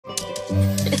Hey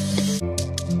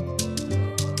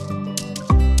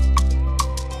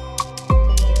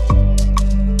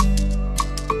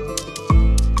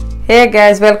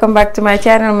guys, welcome back to my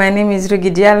channel. My name is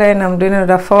Rougisto and I'm doing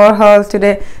another fall haul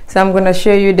today. So I'm going to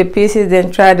show you the pieces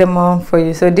and try them on for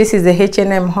you. So this is the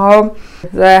H&M haul.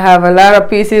 So I have a lot of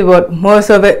pieces, but most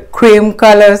of it cream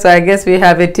color. So I guess we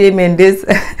have a team in this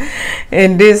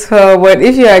in this haul. But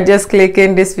if you are just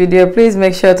clicking this video, please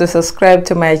make sure to subscribe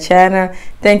to my channel.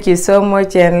 Thank you so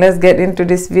much, and let's get into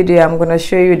this video. I'm going to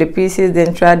show you the pieces,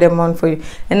 then try them on for you.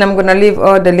 And I'm going to leave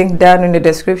all the link down in the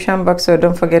description box, so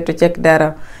don't forget to check that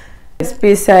out. This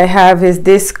piece I have is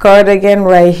this cardigan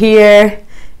right here.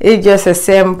 It's just a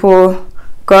simple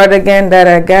cardigan that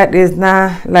I got. It's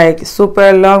not like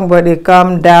super long, but it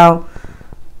come down.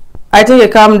 I think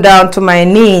it come down to my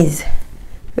knees.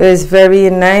 It's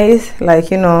very nice, like,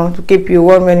 you know, to keep you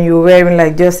warm when you're wearing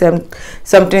like just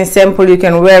something simple. You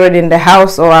can wear it in the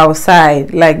house or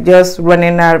outside, like just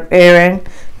running out errand.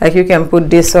 Like you can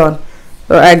put this on.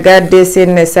 So I got this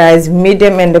in a size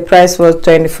medium and the price was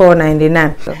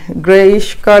 $24.99.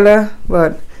 Grayish color,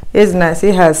 but it's nice.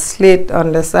 It has slit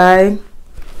on the side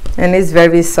and it's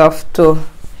very soft too.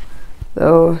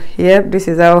 So yep, this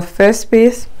is our first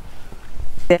piece.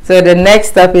 So the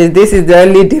next up is, this is the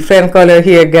only different color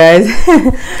here, guys.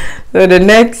 So the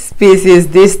next piece is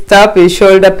this top. Is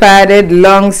shoulder padded,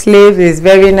 long sleeve. Is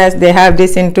very nice. They have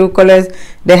this in two colors.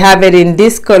 They have it in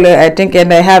this color, I think,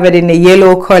 and they have it in a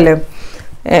yellow color.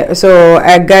 So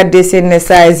I got this in a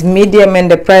size medium and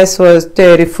the price was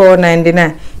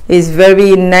 $34.99. It's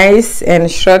very nice and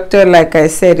structured. Like I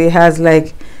said, it has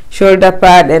like shoulder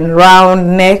pad and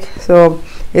round neck, so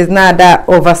it's not that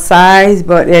oversized,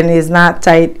 but then it's not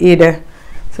tight either.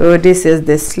 So this is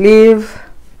the sleeve,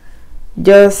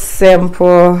 just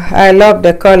simple. I love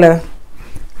the color.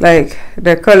 Like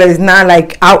the color is not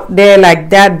like out there like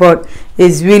that, but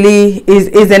it's really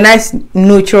is a nice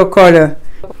neutral color.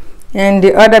 And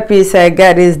the other piece I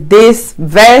got is this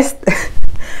vest.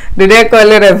 Do they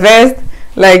call it a vest?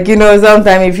 Like, you know,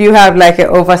 sometimes if you have like an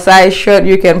oversized shirt,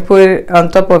 you can put it on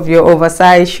top of your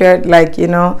oversized shirt. Like, you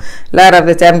know, a lot of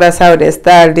the time that's how they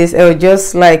style this, or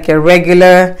just like a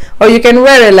regular, or you can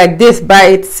wear it like this by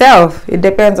itself. It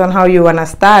depends on how you want to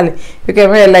style it. You can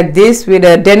wear it like this with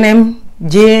a denim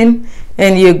jean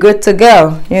and you're good to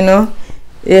go. You know,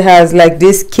 it has like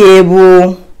this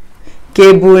cable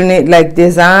knit like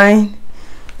design,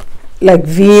 like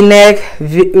v-neck,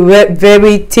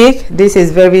 very thick. This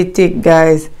is very thick,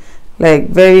 guys, like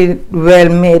very well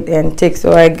made and thick.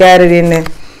 So I got it in a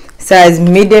size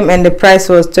medium and the price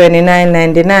was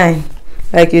 $29.99.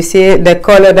 Like you see the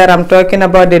color that I'm talking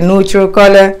about, the neutral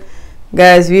color,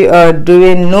 guys. We are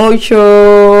doing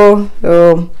neutral.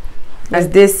 So as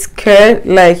this skirt,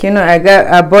 like, you know,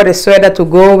 I bought a sweater to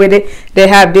go with it. They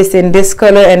have this in this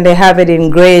color and they have it in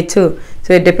gray too,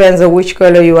 so it depends on which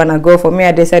color you want to go. For me,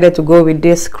 I decided to go with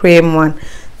this cream one.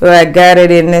 So I got it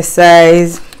in a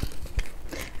size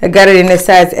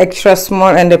extra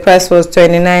small and the price was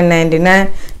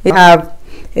 $29.99. It have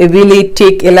a really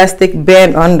thick elastic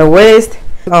band on the waist.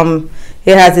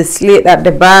 It has a slit at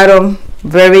the bottom,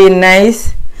 very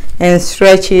nice and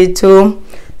stretchy too.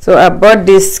 So I bought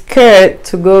this skirt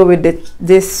to go with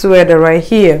this sweater right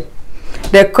here.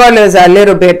 The colors are a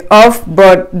little bit off,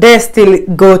 but they still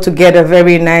go together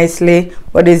very nicely,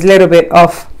 but it's a little bit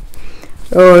off.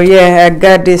 Oh yeah, I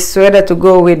got this sweater to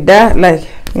go with that, like,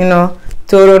 you know,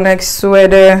 turtleneck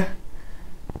sweater,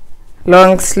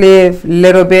 long sleeve,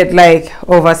 little bit like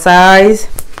oversized,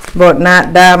 but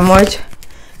not that much.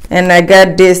 And I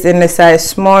got this in the size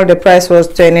small. The price was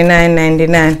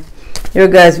 $29.99. You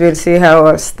guys will see how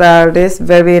I style this.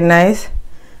 Very nice.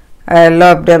 I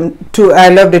love them too. I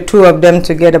love the two of them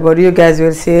together, but you guys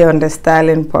will see on the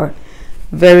styling part.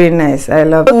 Very nice. I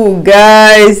love it. Oh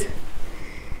guys,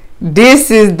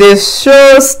 this is the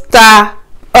showstopper.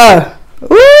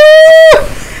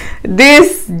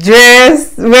 This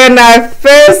dress, when I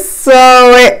first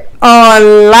saw it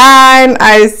online,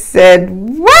 I said,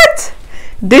 what?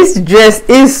 This dress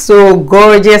is so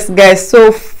gorgeous, guys,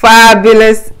 so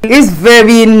fabulous. It's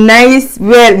very nice,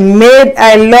 well made.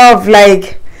 I love,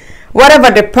 like, whatever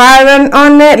the pattern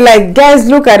on it, like, guys,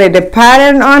 look at it. The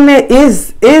pattern on it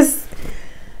is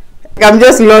I'm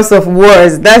just lost of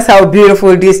words. That's how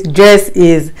beautiful this dress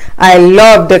is. I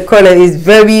love the color. It's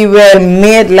very well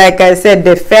made. Like I said,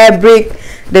 the fabric,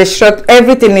 the structure,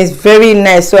 everything is very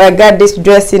nice. So I got this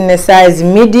dress in a size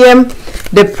medium.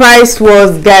 The price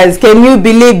was, guys, can you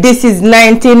believe this is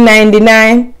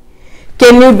 $19.99?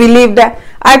 Can you believe that?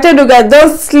 I told you guys,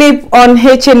 don't sleep on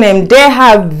H&M. They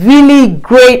have really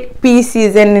great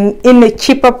pieces and in a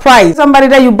cheaper price. Somebody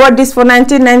that you bought this for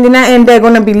 $19.99 and they're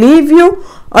gonna believe you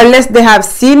unless they have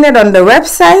seen it on the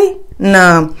website.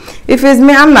 No, if it's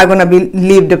me, I'm not gonna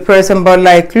believe the person. But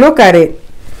like, look at it,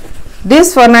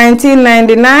 this for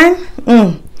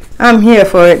 $19.99. I'm here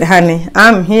for it, honey.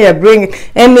 I'm here. Bring it.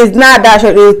 And it's not that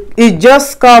short. It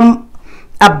just come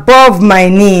above my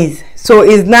knees, so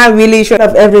it's not really short.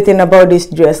 Of everything about this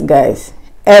dress, guys,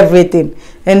 everything.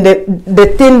 And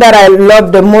the thing that I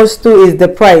love the most too is the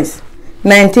price,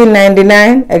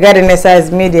 $19.99. I got in a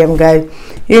size medium, guys.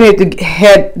 You need to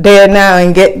head there now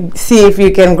and see if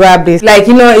you can grab this. Like,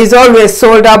 you know, it's always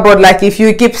sold out, but like if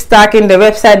you keep stocking the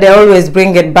website, they always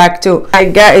bring it back too.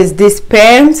 I got is this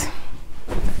pants.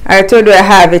 I told you I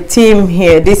have a team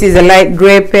here. This is a light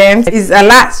gray pants. It's a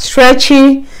lot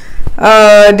stretchy.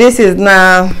 This is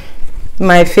not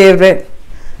my favorite.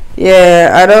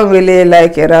 Yeah, I don't really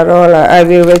like it at all. I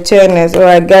will return it. So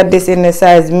I got this in a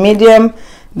size medium.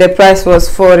 The price was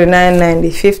 $49.90,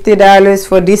 $50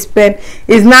 for this pant.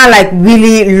 It's not like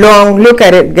really long. Look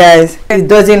at it, guys. It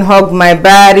doesn't hug my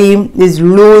body. It's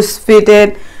loose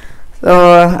fitted.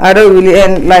 So I don't really,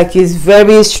 and like it's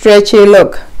very stretchy.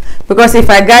 Look, because if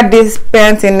I got this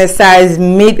pants in a size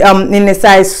in a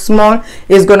size small,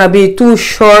 it's gonna be too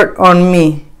short on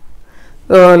me.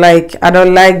 So like, I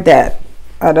don't like that.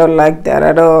 I don't like that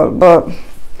at all. But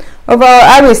overall,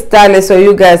 I will style it so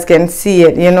you guys can see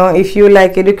it. You know, if you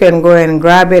like it, you can go and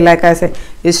grab it. Like I said,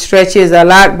 it stretches a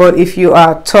lot, but if you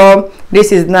are tall,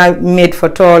 this is not made for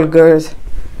tall girls.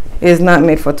 It's not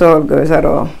made for tall girls at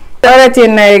all. The other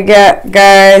thing I got,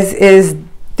 guys, is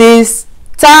this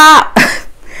top.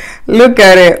 Look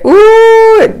at it.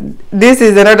 Ooh, this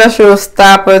is another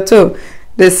showstopper too.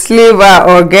 The sleeve are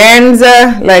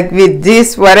organza, like with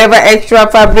this whatever extra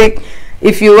fabric.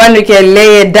 If you want, you can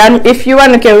lay it down. If you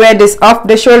want, you can wear this off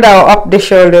the shoulder or up the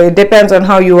shoulder. It depends on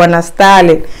how you want to style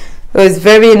it. So it's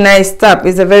very nice top.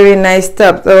 It's a very nice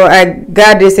top. So I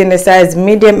got this in a size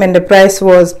medium and the price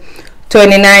was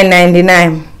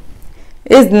 $29.99.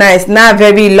 It's nice, not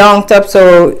very long top,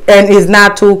 so, and it's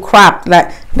not too cropped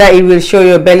like that it will show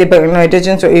your belly button. No, it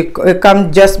doesn't. So it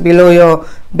comes just below your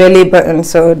belly button,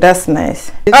 so that's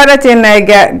nice. The other thing I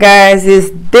got, guys,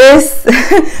 is this.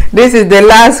 This is the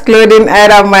last clothing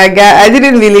item I got. I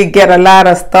didn't really get a lot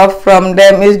of stuff from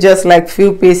them. It's just like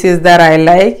few pieces that I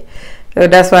like, so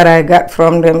that's what I got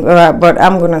from them. But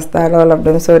I'm gonna style all of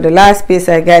them. So the last piece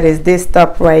I got is this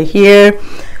top right here.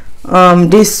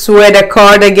 This sweater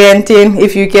cardigan thing.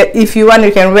 If you want,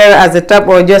 you can wear it as a top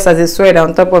or just as a sweater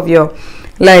on top of your,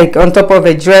 like on top of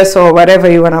a dress or whatever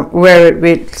you want to wear it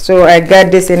with. So I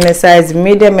got this in a size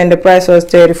medium and the price was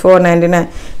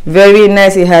 $34.99. Very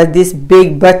nice. It has these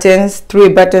big buttons, 3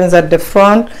 buttons at the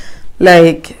front,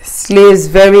 like sleeves.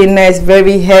 Very nice,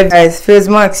 very heavy. It feels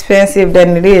more expensive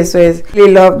than it is, so I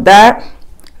really love that.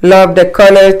 Love the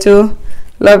color too.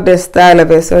 Love the style of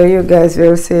it. So you guys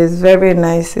will see it's very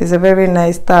nice. It's a very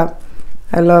nice top.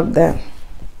 I love that.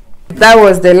 That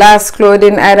was the last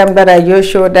clothing item that I just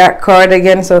showed, that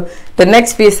cardigan. So the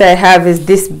next piece I have is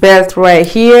this belt right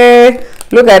here.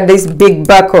 Look at this big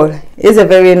buckle. It's a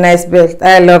very nice belt.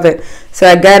 I love it. So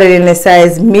I got it in a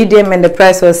size medium and the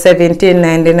price was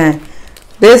 $17.99.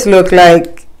 This look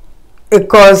like it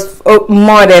costs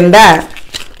more than that.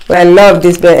 But I love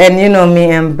this belt, and you know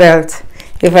me and belts.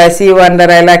 If I see one that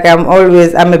I like, I'm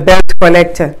a belt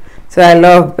collector, so I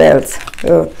love belts.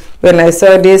 So when I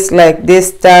saw this, like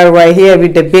this style right here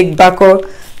with the big buckle,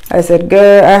 I said,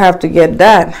 girl, I have to get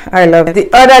that. I love it. The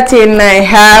other thing I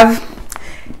have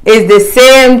is the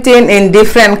same thing in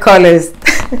different colors.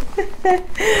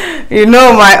 You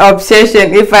know my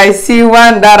obsession. If I see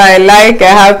one that I like,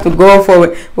 I have to go for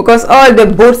it, because all the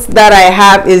boots that I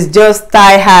have is just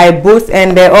thigh-high boots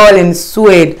and they're all in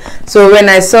suede. So when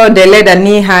I saw the leather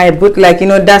knee-high boot, like, you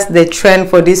know, that's the trend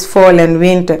for this fall and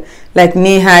winter, like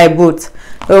knee-high boots.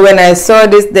 So when I saw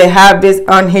this, they have this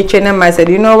on H&M, I said,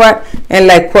 you know what, and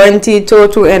like pointy toe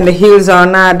too, and the heels are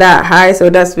not that high, so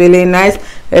that's really nice.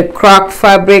 A croc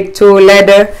fabric too,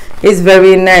 leather. It's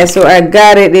very nice. So I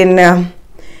got it in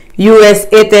US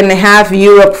 8.5,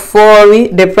 Europe 40.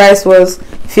 The price was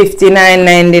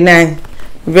 $59.99.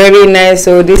 Very nice.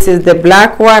 So this is the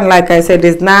black one. Like I said,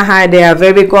 it's not high. They are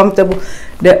very comfortable.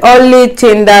 The only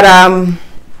thing that I'm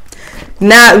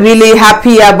not really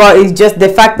happy about is just the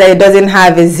fact that it doesn't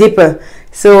have a zipper.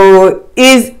 So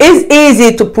it's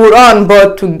easy to put on,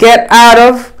 but to get out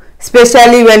of,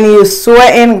 especially when you're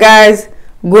sweating, guys,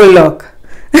 good luck.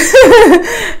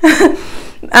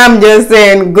 I'm just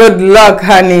saying, good luck,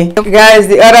 honey. Guys,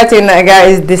 the other thing I got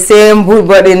is the same boot,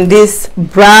 but in this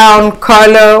brown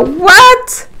color.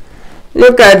 What?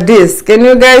 Look at this. Can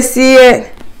you guys see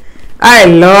it? I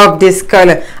love this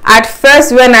color. At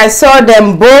first, when I saw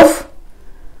them both,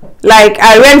 like,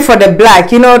 I went for the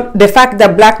black, you know, the fact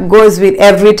that black goes with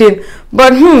everything.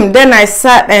 But then I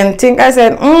sat and think, I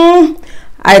said,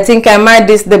 I think I might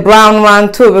this the brown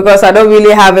one too, because I don't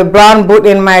really have a brown boot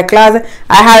in my closet.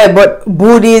 I have a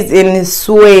booties in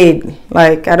suede.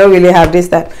 Like, I don't really have this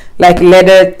that like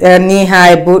leather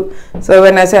knee-high boot. So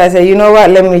when I said, you know what,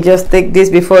 let me just take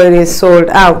this before it is sold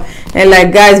out. And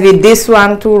like, guys, with this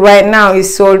one too, right now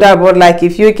it's sold out. But like,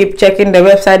 if you keep checking the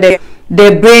website,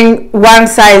 they bring one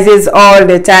sizes all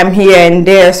the time here and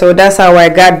there. So that's how I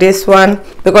got this one,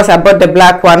 because I bought the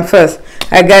black one first.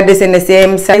 I got this in the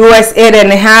same size, US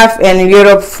 8.5 and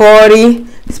Europe 40,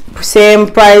 same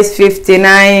price,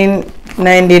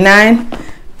 $59.99.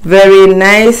 Very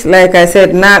nice. Like I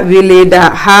said, not really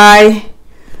that high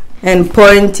and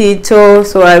pointy toe,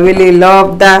 so I really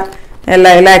love that. And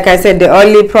like I said, the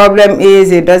only problem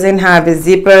is it doesn't have a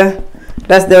zipper.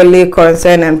 That's the only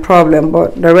concern and problem,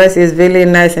 but the rest is really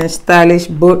nice and stylish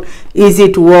boot, easy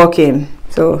to walk in.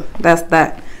 So that's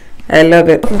that. I love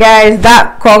it. Guys,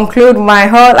 that concludes my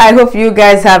haul. I hope you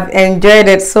guys have enjoyed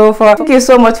it so far. Thank you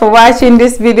so much for watching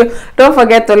this video. Don't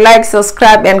forget to like,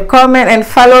 subscribe, and comment, and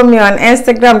follow me on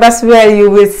Instagram. That's where you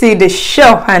will see the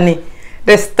show, honey,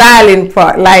 the styling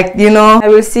part. Like, you know, I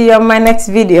will see you on my next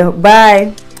video.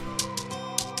 Bye.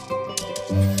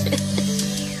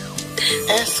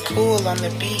 That's cool on the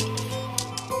beat.